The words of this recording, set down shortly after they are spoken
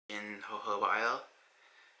in jojoba oil.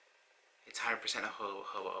 It's 100%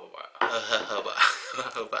 jojoba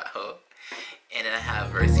oil. And then I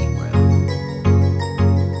have rapeseed oil.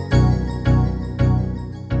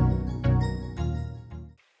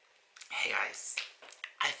 Hey guys,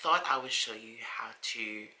 I thought I would show you how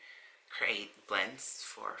to create blends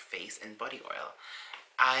for face and body oil.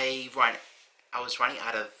 I was running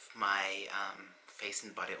out of my face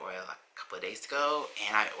and body oil a couple of days ago,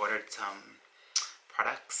 and I ordered some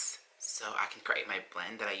products so I can create my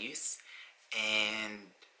blend that I use,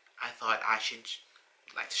 and I thought I should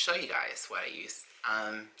like to show you guys what I use.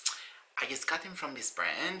 I just got them from this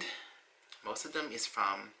brand. Most of them is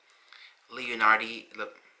from Leonardi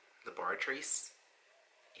Laboratories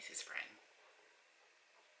is his brand.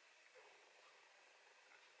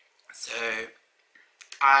 So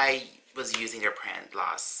I was using their brand the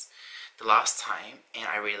last time, and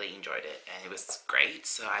I really enjoyed it, and it was great,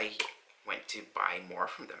 so I went to buy more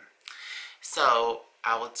from them. So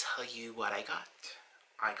I will tell you what I got.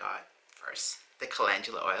 I got first the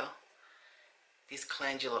calendula oil. This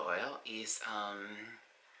calendula oil is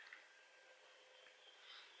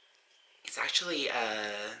it's actually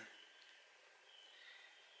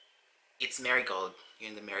it's marigold,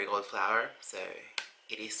 the marigold flower, so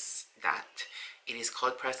it is that. It is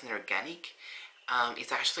cold pressed and organic.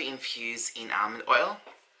 It's actually infused in almond oil,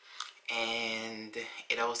 and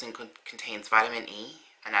it also contains vitamin E,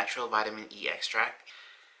 a natural vitamin E extract.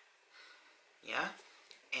 Yeah,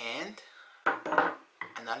 and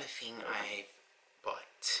another thing I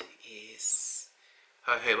bought is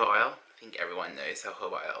jojoba oil. I think everyone knows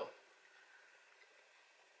jojoba oil.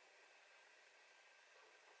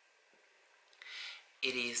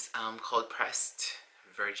 It is cold pressed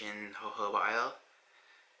virgin jojoba oil.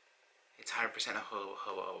 It's 100%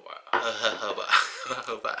 jojoba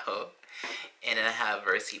oil. And then I have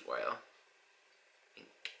rapeseed oil. I think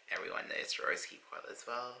everyone knows rapeseed oil as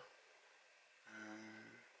well.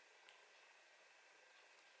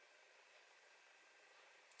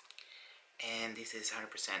 And this is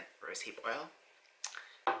 100% rapeseed oil.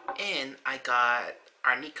 And I got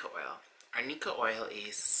arnica oil. Arnica oil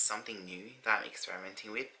is something new that I'm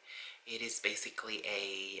experimenting with. It is basically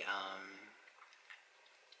a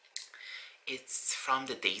it's from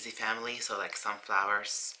the daisy family, so like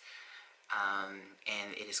sunflowers,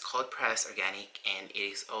 and it is cold pressed, organic, and it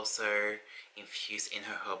is also infused in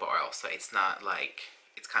jojoba oil, so it's not like,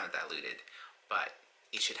 it's kind of diluted, but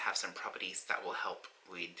it should have some properties that will help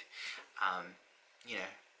with you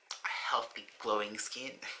know, a healthy glowing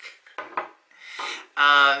skin.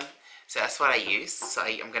 So that's what I use. So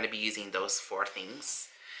I'm going to be using those 4 things,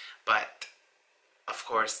 but of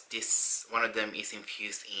course this one of them is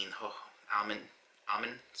infused in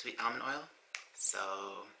sweet almond oil. So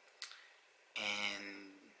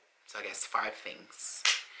I guess 5 things,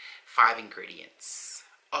 5 ingredients,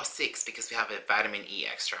 or 6 because we have a vitamin E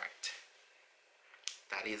extract.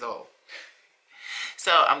 That is all.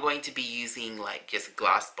 So I'm going to be using like just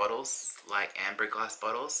glass bottles, like amber glass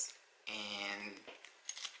bottles, and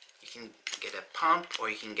you can get a pump, or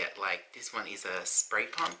you can get like, this one is a spray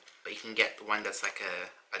pump, but you can get one that's like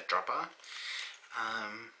a dropper.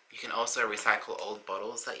 You can also recycle old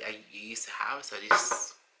bottles that you used to have. So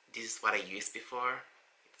this is what I used before.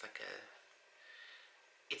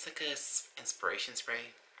 It's like a inspiration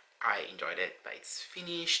spray. I enjoyed it, but it's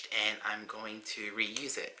finished, and I'm going to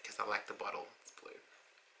reuse it because I like the bottle. It's blue.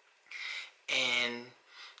 And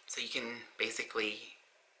so you can basically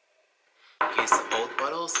use old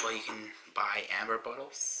bottles, or you can buy amber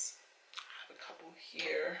bottles. I have a couple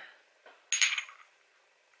here.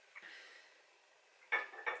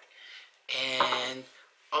 And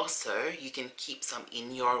also you can keep some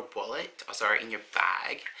in your wallet, or sorry, in your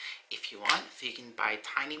bag if you want. So you can buy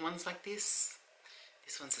tiny ones like this.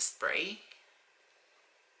 This one's a spray,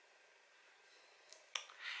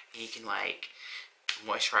 and you can like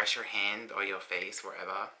moisturize your hand or your face,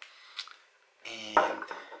 wherever, and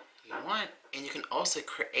you want. And you can also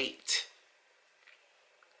create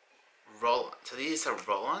roll-on. So this is a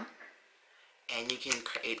roll-on, and you can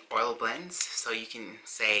create oil blends. So you can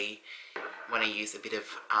say, when I use a bit of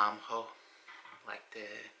like the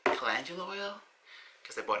calendula oil,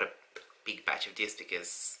 because I bought a big batch of this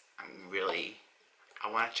because I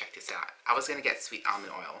want to check this out. I was gonna get sweet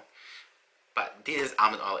almond oil, but this is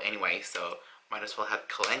almond oil anyway, so might as well have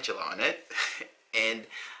calendula on it. And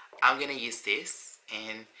I'm gonna use this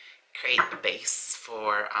and create a base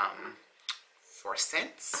for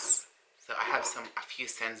scents. So I have a few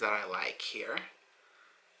scents that I like here,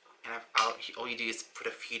 and all you do is put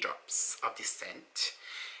a few drops of this scent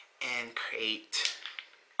and create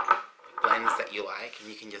blends that you like, and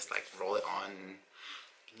you can just like roll it on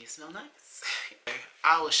And you smell nice.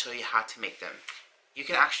 I will show you how to make them. You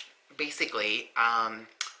can actually, basically,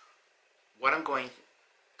 what I'm going,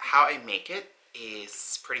 how I make it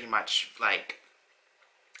is pretty much like,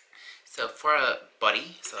 so for a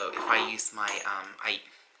body, so if I use my,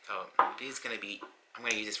 this is going to be, I'm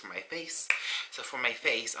going to use this for my face. So for my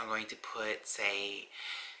face, I'm going to put, say,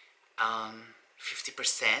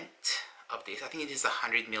 50% of this. I think it is a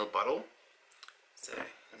 100 ml bottle. So,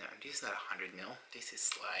 no, this is not 100 ml. This is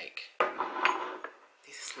like,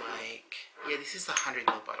 yeah, this is a 100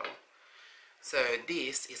 ml bottle. So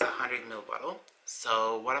this is a 100 ml bottle.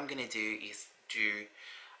 So what I'm going to do is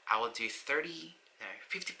I will do 50%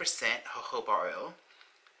 jojoba oil,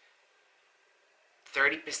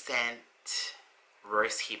 30%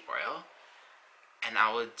 rose hip oil, and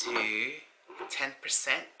I will do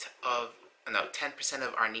 10% of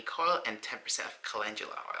arnica oil and 10% of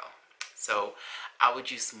calendula oil. So I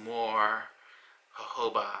would use more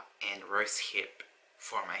jojoba and rose hip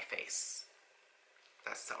for my face.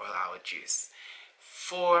 That's the oil I would use.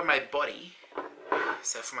 For my body,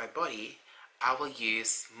 I will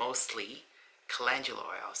use mostly calendula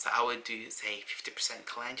oil. So I would do, say, 50%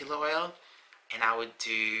 calendula oil, and I would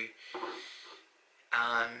do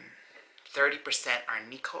 30%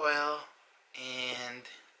 arnica oil and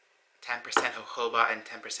 10% jojoba and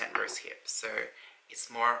 10% rose hip. So it's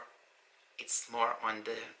more on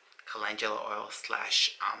the calendula oil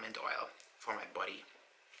 / almond oil for my body.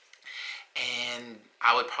 And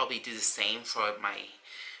I would probably do the same for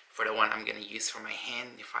the one I'm gonna use for my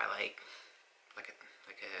hand, if I like a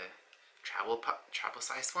travel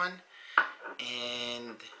size one.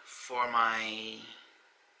 And for my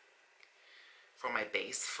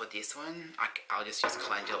base for this one, I'll just use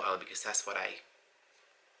calendula oil because that's what I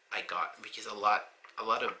got, which is a lot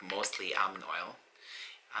of mostly almond oil.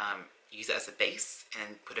 Use it as a base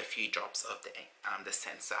and put a few drops of the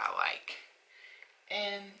scents that I like.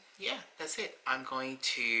 And yeah, that's it. I'm going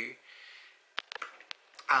to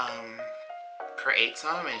create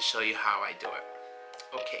some and show you how I do it.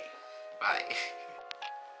 Okay, bye.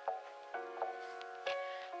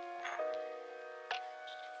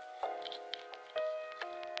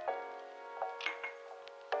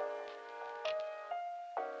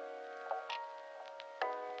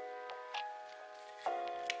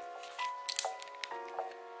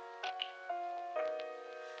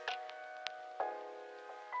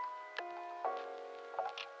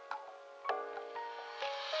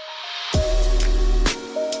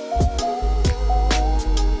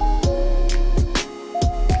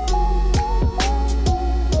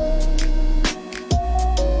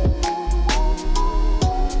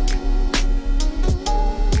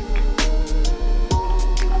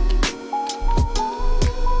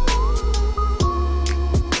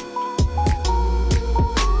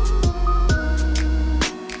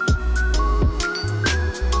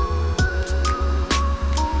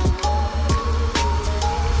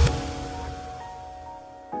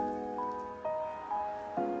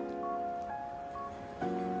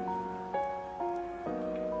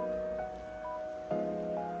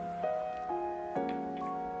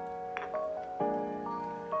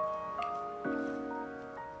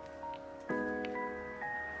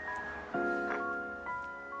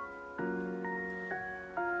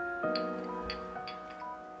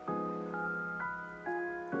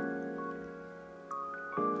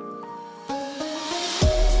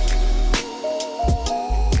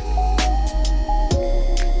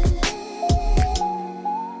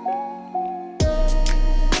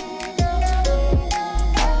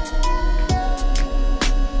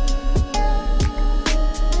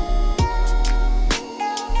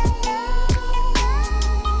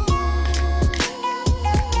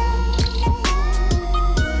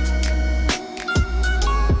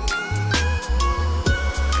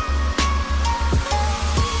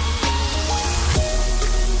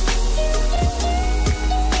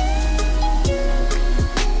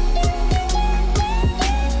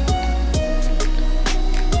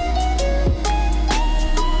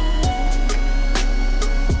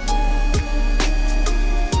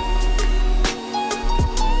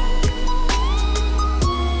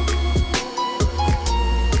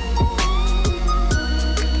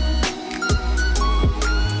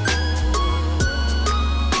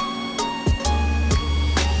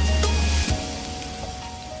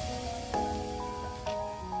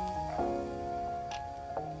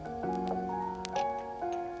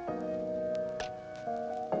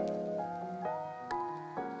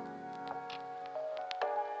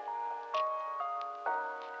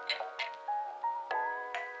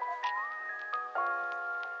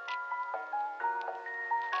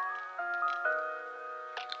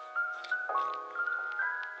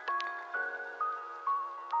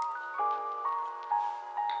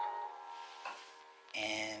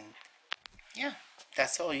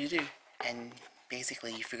 that's all you do. And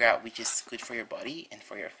basically you figure out which is good for your body and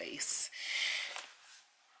for your face,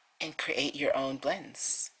 and create your own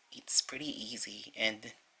blends. It's pretty easy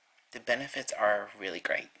and the benefits are really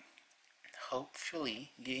great. Hopefully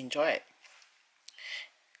you enjoy it.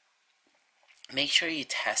 Make sure you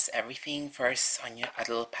test everything first on a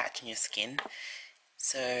little patch on your skin,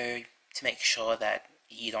 so to make sure that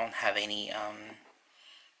you don't have any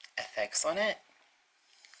effects on it.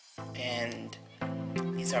 And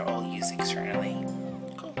these are all used externally.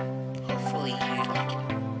 Cool. Hopefully you like it.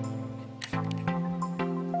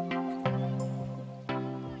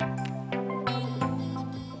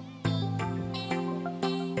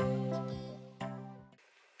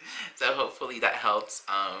 So hopefully that helps.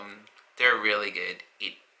 They're really good.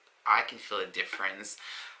 I can feel a difference.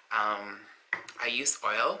 I use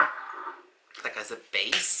oil like as a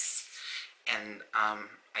base, and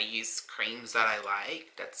I use creams that I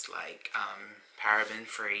like. That's like paraben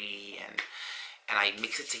free, and I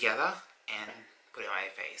mix it together and put it on my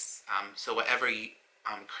face. So whatever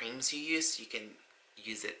creams you use, you can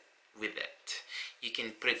use it with it. You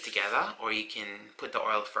can put it together, or you can put the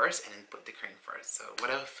oil first and then put the cream first. So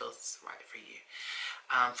whatever feels right for you.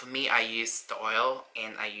 For me, I use the oil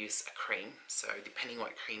and I use a cream. So depending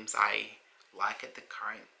what creams I like at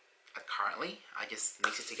currently, I just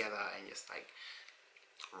mix it together and just like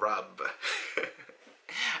rub.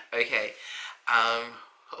 Okay.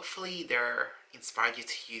 Hopefully they're inspired you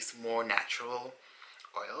to use more natural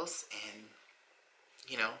oils, and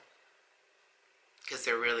you know, because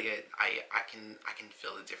they're really good. I can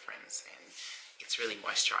feel the difference, and it's really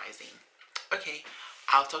moisturizing. Okay,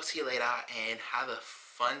 I'll talk to you later and have a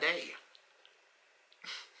fun day.